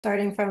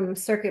starting from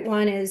circuit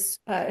one is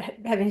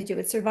having to do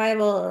with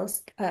survival.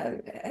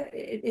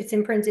 It's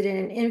imprinted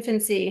in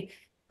infancy.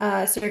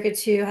 Circuit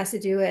two has to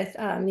do with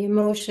the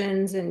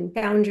emotions and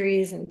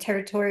boundaries and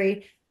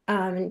territory,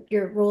 and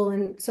your role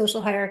in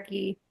social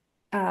hierarchy.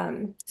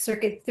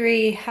 Circuit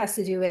three has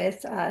to do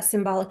with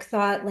symbolic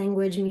thought,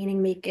 language,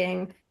 meaning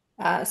making.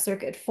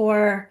 Circuit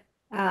four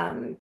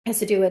has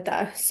to do with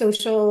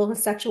social,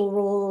 sexual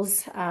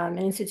roles, and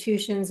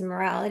institutions and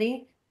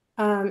morality.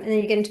 And then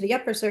you get into the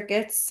upper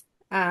circuits,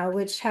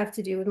 which have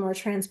to do with more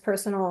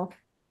transpersonal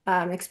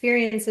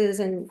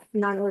experiences and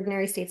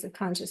non-ordinary states of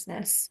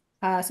consciousness.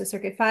 So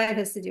circuit five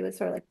has to do with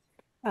sort of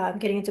like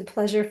getting into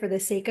pleasure for the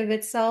sake of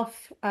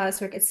itself.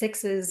 Circuit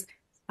six is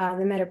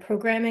the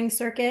meta-programming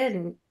circuit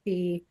and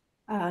the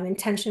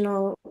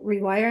intentional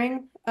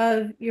rewiring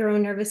of your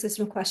own nervous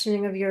system,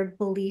 questioning of your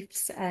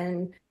beliefs,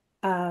 and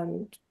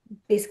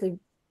basically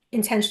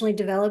intentionally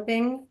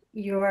developing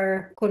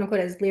your quote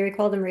unquote, as Leary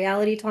called them,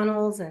 reality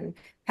tunnels and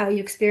how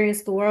you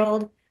experience the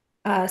world.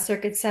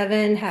 Circuit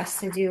seven has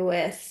to do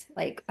with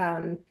like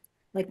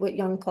what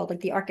Jung called like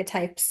the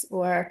archetypes,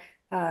 or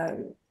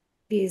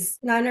these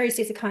non-ordinary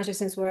states of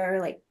consciousness where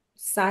like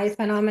psi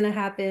phenomena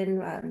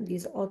happen,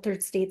 these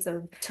altered states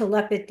of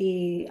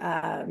telepathy,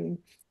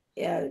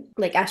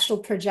 like astral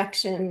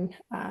projection,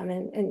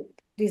 and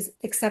these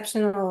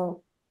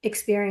exceptional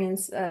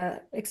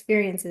experiences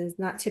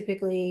not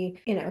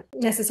typically,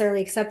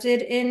 necessarily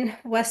accepted in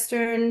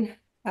Western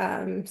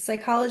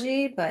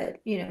psychology, but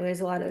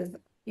there's a lot of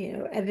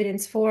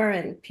evidence for,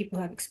 and people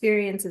have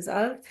experiences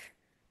of.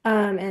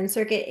 And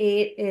circuit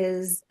eight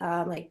is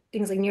like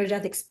things like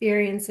near-death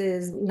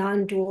experiences,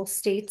 non-dual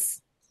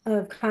states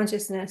of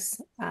consciousness,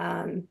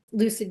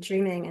 lucid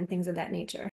dreaming, and things of that nature.